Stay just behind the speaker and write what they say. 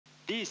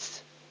10,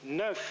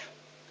 9,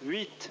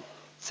 8,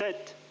 7,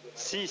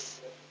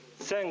 6,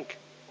 5,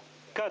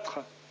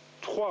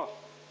 4,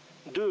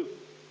 3, 2,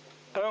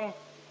 1,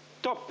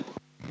 top.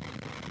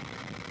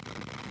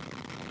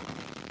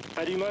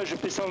 Allumage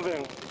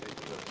P120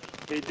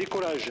 et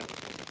décollage.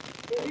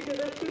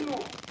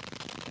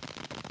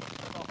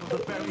 The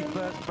very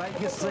first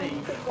Vega-C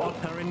on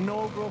her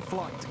inaugural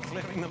flight,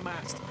 clearing the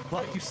mast,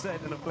 like you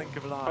said, in a blink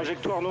of an eye.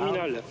 Trajectoire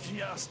nominale.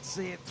 Just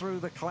see it through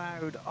the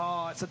cloud.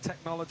 Oh, it's a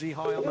technology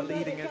high on the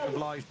leading edge of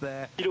life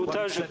there.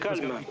 Pilotage calme. It was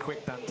going to be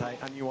quick, Dante,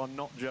 and you are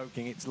not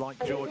joking. It's like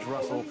George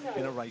Russell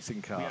in a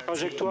racing car.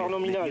 Trajectoire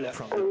nominale.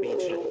 From the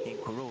beach in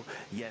Kourou,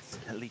 yes,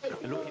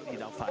 look at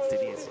it how fast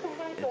it is.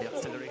 The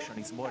acceleration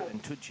is more than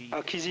 2G.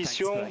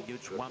 Acquisition,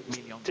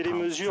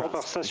 télémesure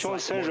par station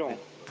Saint-Jean.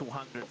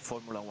 200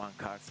 Formula One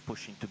cars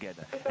pushing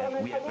together.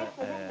 And we have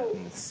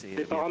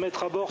les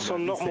paramètres à bord sont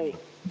normaux.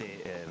 The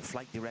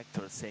flight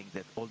director saying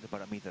that all the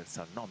parameters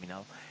are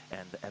nominal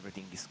and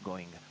everything is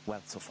going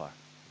well so far.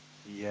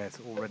 Yeah, it's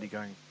already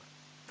going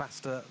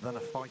faster than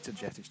a fighter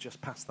jet. It's just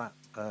past that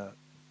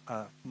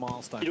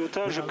milestone.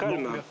 Pilotage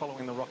calme. We're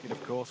following the rocket,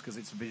 of course, because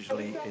it's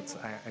visually it's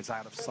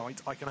out of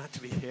sight. I can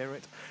actually hear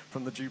it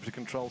from the Jupiter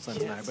Control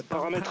Center now. But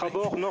paramètres à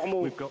bord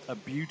normaux. We've got a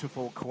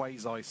beautiful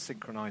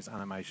quasi-synchronized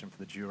animation for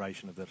the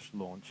duration of this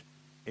launch.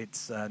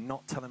 It's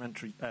not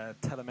telemetry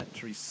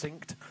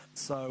synced,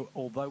 so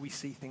although we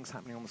see things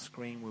happening on the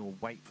screen, we will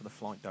wait for the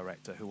flight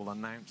director, who will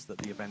announce that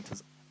the event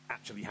has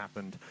actually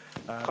happened.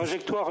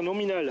 Trajectoire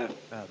nominale.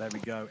 There we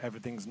go.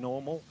 Everything's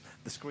normal.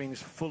 The screen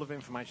is full of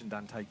information.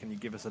 Dante, can you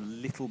give us a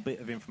little bit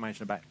of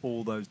information about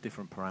all those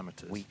different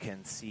parameters? We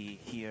can see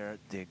here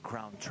the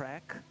ground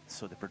track,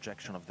 so the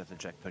projection of the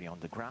trajectory on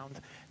the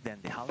ground. Then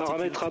the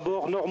altitude. Paramètres à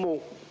bord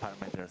normaux.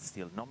 Parameters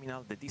still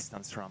nominal. The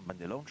distance from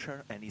the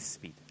launcher and its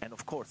speed. And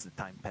of course, the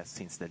time passed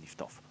since the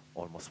liftoff,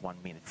 almost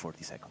 1 minute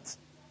 40 seconds.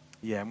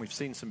 Yeah, and we've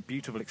seen some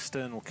beautiful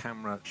external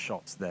camera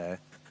shots there.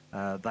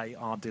 They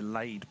are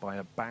delayed by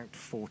about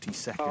 40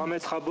 seconds.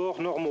 Paramètres à bord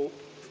normaux.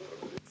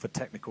 For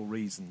technical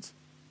reasons.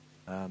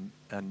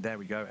 And there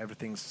we go,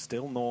 everything's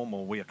still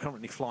normal. We are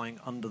currently flying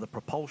under the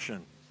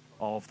propulsion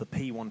of the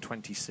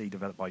P120C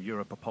developed by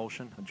Euro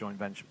Propulsion, a joint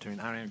venture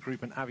between Ariane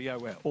Group and Avio.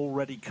 We're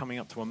already coming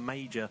up to a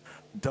major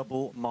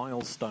double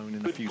milestone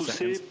in a few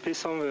seconds.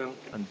 P120.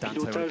 And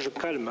Pilotage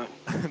calme.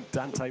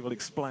 Dante will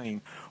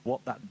explain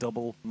what that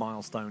double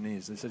milestone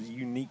is. It's a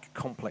unique,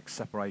 complex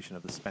separation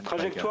of the spent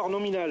Trajectoire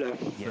nominale.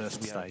 Yes,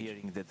 we are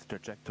hearing that the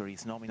trajectory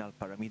is nominal,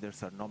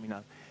 parameters are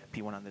nominal.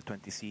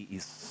 P120C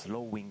is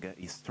slowing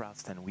its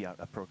thrust, and we are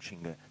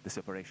approaching the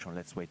separation.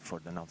 Let's wait for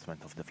the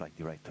announcement of the flight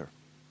director.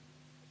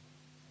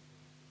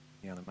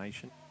 The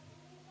animation.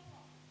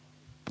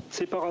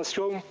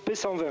 Séparation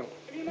P120.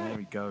 There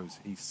he goes.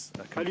 He's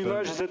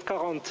Allumage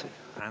Z40.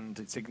 And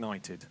it's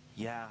ignited.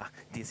 Yeah,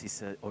 this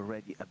is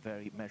already a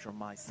very major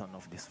milestone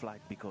of this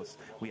flight, because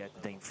we had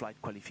the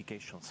in-flight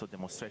qualification, so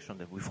demonstration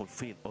that we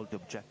fulfill all the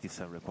objectives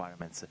and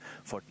requirements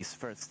for this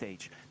first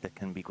stage that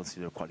can be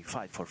considered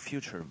qualified for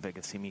future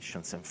Vega-C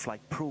missions and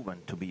flight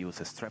proven to be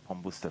used as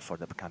strap-on booster for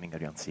the upcoming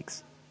Ariane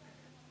 6.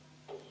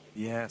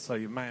 Yeah, so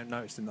you may have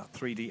noticed in that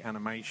 3D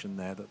animation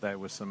there that there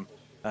were some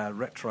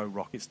retro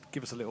rockets.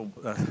 Give us a little...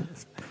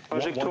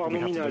 Trajectoire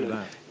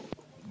nominale.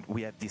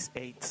 We have these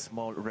 8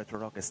 small retro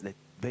rockets that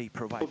they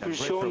provide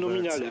Propulsion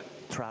nominale.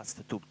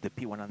 Thrust to the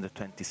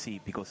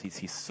P120C, because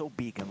it is so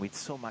big and with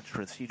so much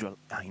residual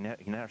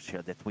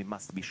inertia that we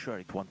must be sure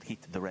it won't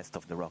hit the rest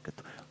of the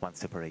rocket once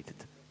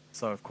separated.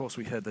 So, of course,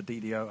 we heard the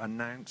DDO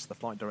announce, the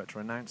flight director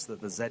announced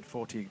that the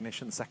Z40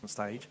 ignition, the second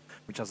stage,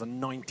 which has a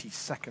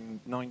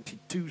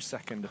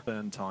 92-second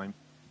burn time,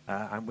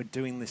 and we're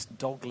doing this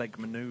dogleg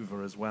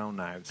maneuver as well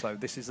now. So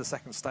this is the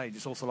second stage.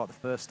 It's also like the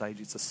first stage.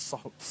 It's a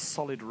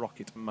solid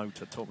rocket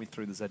motor. Talk me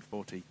through the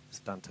Z40,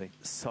 Dante.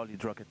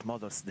 Solid rocket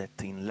motors that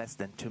in less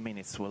than 2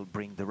 minutes will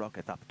bring the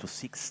rocket up to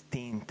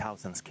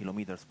 16,000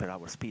 kilometers per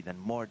hour speed and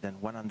more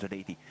than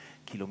 180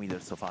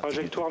 kilometers of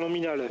altitude. Trajectoire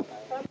nominale.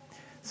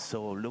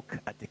 So look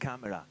at the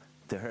camera.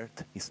 The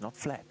Earth is not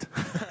flat.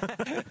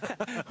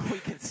 We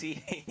can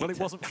see it. Well, it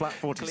wasn't flat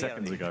 40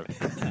 seconds ago.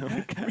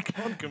 We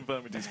can't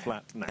confirm it is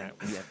flat now.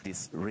 We have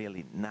this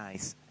really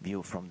nice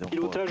view from the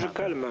Pilotage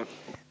calme.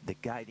 The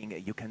guiding,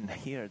 you can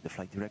hear the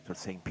flight director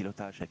saying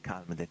pilotage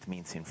calme. That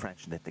means in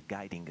French that the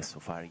guiding so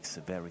far is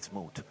very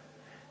smooth,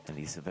 and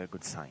it's a very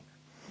good sign.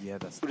 Yeah,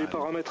 that's. Tous les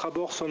paramètres à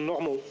bord sont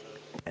normaux.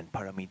 And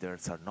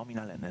parameters are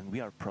nominal, and then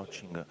we are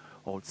approaching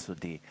also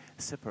the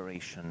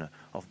separation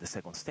of the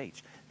second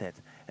stage that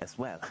as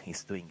well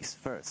is doing its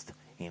first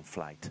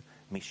in-flight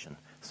mission.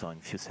 So in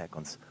a few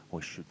seconds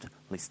we should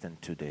listen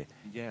to the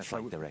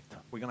flight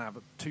director. We're going to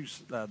have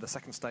the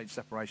second stage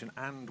separation,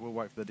 and we'll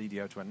wait for the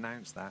DDO to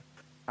announce that.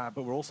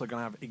 But we're also going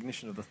to have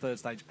ignition of the third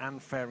stage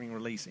and fairing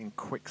release in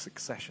quick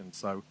succession.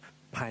 So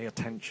pay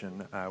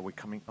attention. We're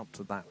coming up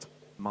to that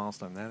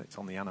milestone there. It's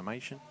on the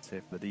animation. It's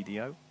here for the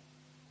DDO.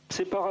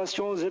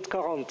 Séparation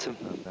Z40.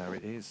 And there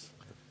it is,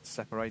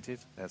 separated.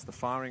 There's the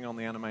firing on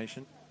the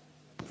animation.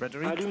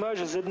 Frédéric?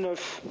 Allumage Z9.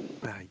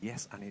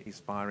 Yes, and it is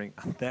firing.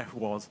 And there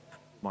was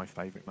my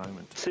favorite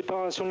moment.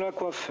 Séparation de la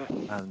coiffe.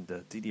 And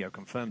Didio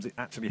confirms it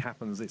actually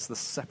happens. It's the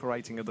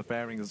separating of the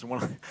fairings.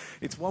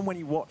 It's one when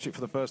you watch it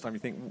for the first time, you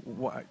think,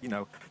 what, you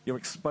know, you're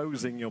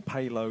exposing your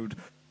payload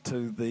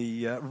to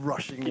the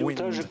rushing wind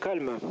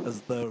calme.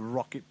 as the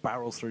rocket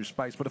barrels through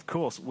space. But of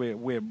course, we're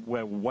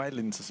well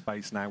into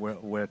space now.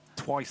 We're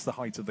twice the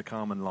height of the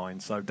Kármán line.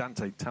 So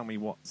Dante, tell me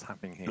what's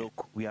happening here.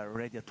 Look, we are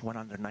already at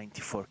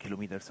 194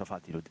 kilometers of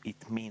altitude.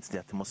 It means the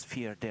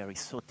atmosphere there is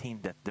so thin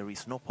that there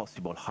is no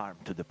possible harm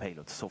to the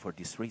payload. So for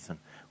this reason,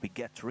 we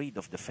get rid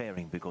of the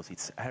fairing because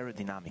its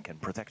aerodynamic and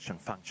protection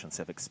functions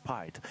have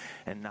expired,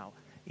 and now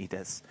it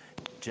has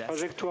just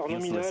Trajectoire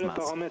useless nominale, mass.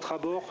 paramètres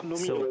à bord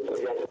nominaux.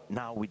 So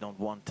now we don't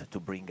want to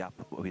bring up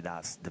with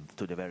us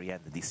to the very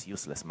end this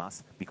useless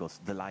mass, because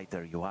the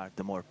lighter you are,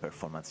 the more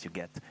performance you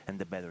get, and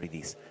the better it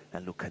is.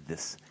 And look at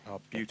this. Oh,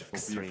 beautiful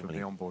Extremely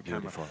the onboard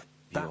beautiful camera.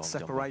 view That of the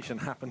separation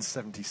happened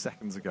 70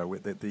 seconds ago.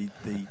 With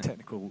the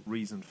technical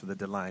reason for the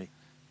delay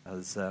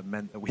has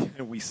meant that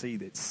we see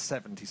that it's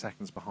 70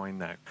 seconds behind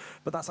now.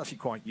 But that's actually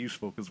quite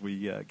useful because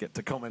we get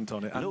to comment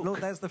on it. And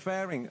look, there's the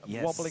fairing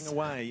wobbling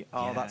away.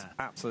 Oh, Yeah. that's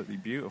absolutely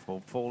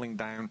beautiful, falling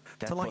down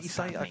That to, like was you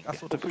say, stunning. a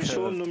sort of Propulsion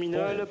curved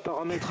nominale,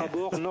 fall. paramètres à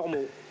bord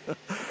normaux.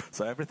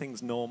 So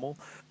everything's normal.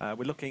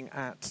 We're looking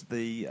at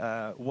the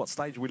what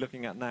stage are we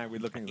looking at now? We're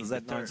looking at It's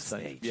the the Z9 third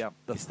stage. stage. Yeah,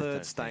 the It's the third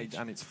third stage,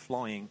 stage. and it's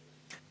flying.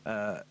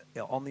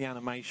 On the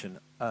animation,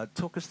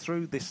 talk us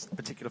through this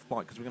particular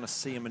flight, because we're going to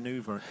see a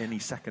maneuver any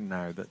second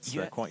now that's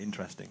quite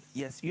interesting.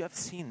 Yes, you have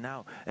seen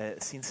now,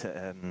 since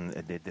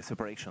the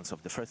separations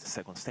of the first and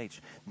second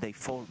stage, they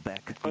fall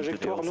back into the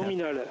Trajectoire ocean.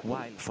 nominale.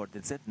 While for the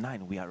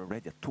Z9, we are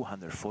already at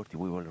 240,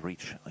 we will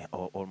reach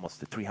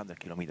almost 300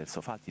 kilometers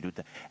of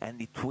altitude, and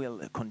it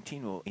will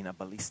continue in a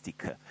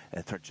ballistic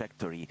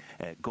trajectory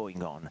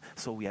going on.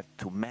 So we have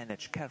to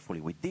manage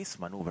carefully with this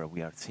maneuver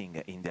we are seeing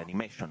in the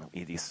animation.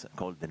 It is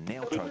called the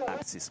neutral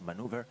axis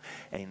maneuver,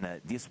 and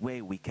this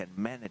way we can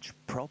manage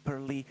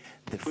properly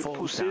the fall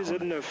pousser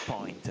down Z9.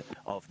 point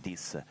of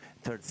this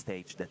third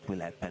stage that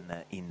will happen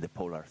in the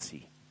Polar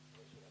Sea.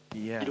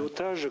 Yeah.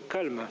 Pilotage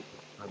calme.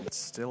 And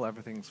still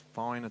everything's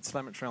fine. The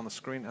telemetry on the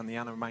screen and the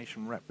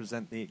animation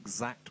represent the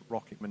exact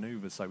rocket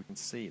maneuver, so we can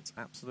see it's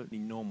absolutely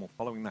normal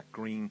following that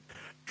green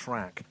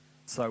track.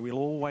 So we'll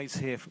always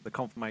hear the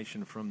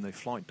confirmation from the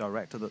flight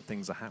director that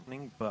things are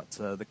happening, but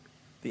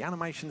the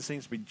animation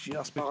seems to be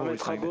just before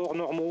Paramètres à bord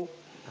normaux.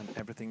 and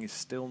everything is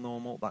still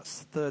normal. That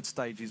third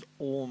stage is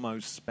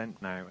almost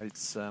spent now.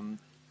 It's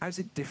how's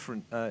it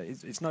different?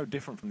 It's no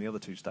different from the other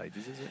two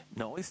stages, is it?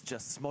 No, it's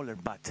just smaller,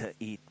 but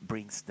it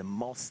brings the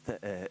most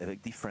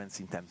difference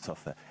in terms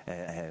of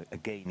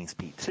gaining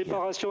speed.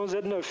 Séparation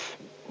Z9.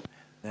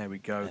 There we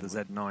go. The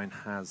Z9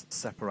 has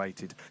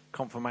separated.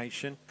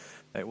 Confirmation.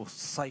 It will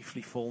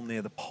safely fall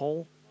near the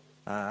pole,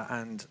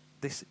 and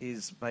this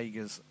is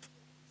Vega's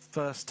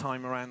first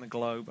time around the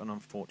globe, and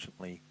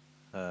unfortunately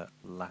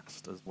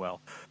last as well.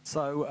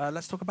 So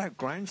let's talk about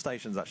ground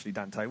stations, actually,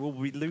 Dante. We'll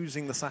be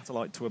losing the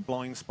satellite to a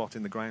blind spot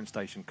in the ground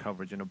station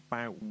coverage in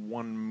about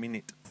 1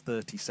 minute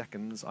 30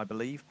 seconds, I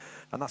believe,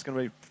 and that's going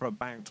to be for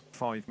about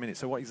 5 minutes.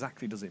 So what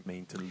exactly does it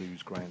mean to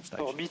lose ground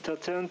stations? Orbite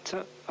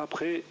atteinte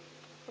après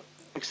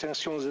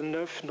extinction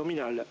Z9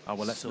 nominale. Oh,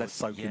 well, let's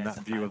soak in that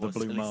view I of the was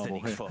blue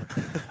marble listening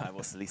here. I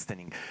was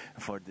listening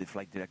for the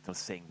flight director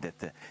saying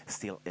that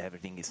still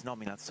everything is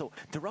nominal. So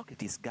the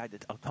rocket is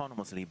guided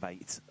autonomously by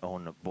its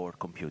own board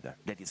computer.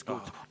 That is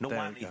good. Oh, No there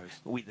one it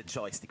goes. with the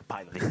joystick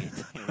piloting it.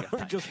 in real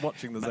time. Just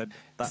watching the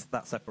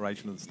that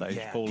separation of the stage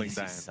falling this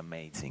down. is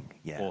amazing.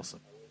 Yeah. Awesome.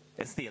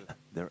 Still,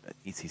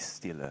 it is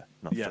still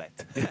not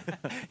flat.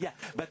 Yeah,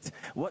 but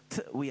what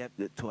we have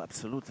to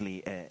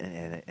absolutely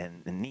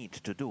need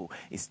to do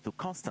is to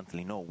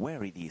constantly know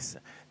where it is,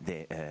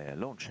 the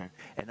launcher,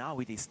 and how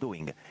it is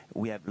doing.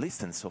 We have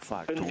listened so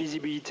far Pleine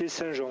visibilité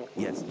Saint-Jean.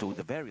 Yes, to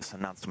the various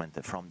announcements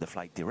from the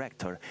flight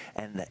director,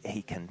 and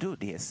he can do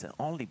this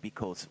only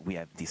because we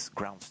have this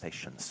ground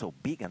station, so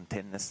big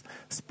antennas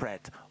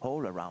spread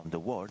all around the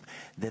world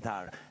that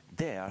are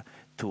there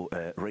to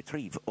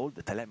retrieve all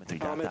the telemetry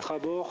data Paramètres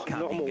à bord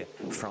coming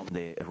normaux. from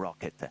the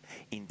rocket.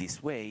 In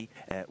this way,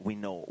 we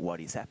know what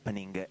is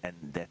happening and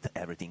that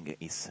everything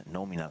is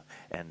nominal,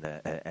 and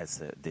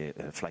as the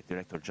flight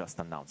director just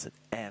announced it.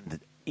 And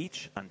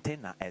each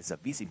antenna has a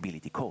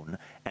visibility cone,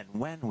 and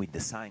when we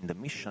design the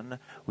mission,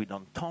 we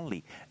don't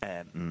only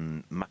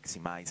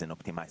maximize and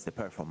optimize the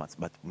performance,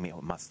 but we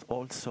must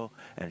also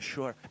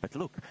ensure. But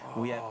look,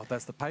 we have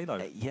that's the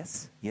payload.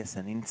 yes,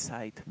 an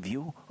inside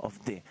view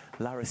of the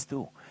Lares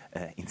 2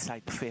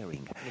 inside the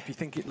fairing. If you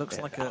think it looks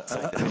like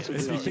if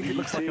you think it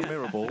looks like a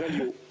mirror ball,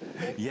 Galio.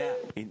 Yeah,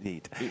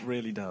 indeed. it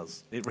really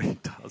does. It really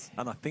does.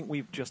 And I think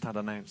we've just had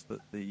announced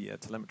that the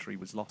telemetry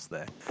was lost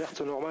there.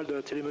 Perte normale de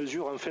la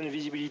télémesure en fin de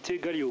visibilité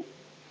Galio.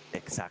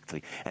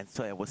 Exactly. And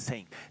so I was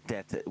saying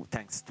that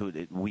thanks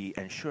to we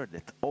ensure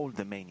that all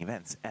the main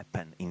events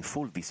happen in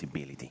full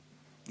visibility.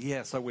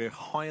 Yeah, so we're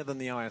higher than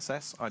the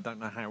ISS. I don't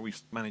know how we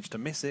managed to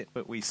miss it,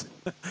 but we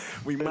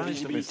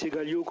managed to miss. Visibilité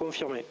Galio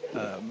confirmée.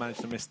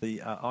 Managed to miss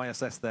the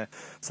ISS there.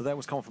 So there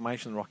was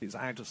confirmation the rocket is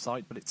out of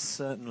sight, but it's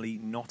certainly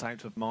not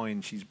out of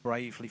mind. She's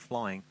bravely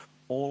flying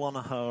all on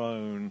her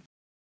own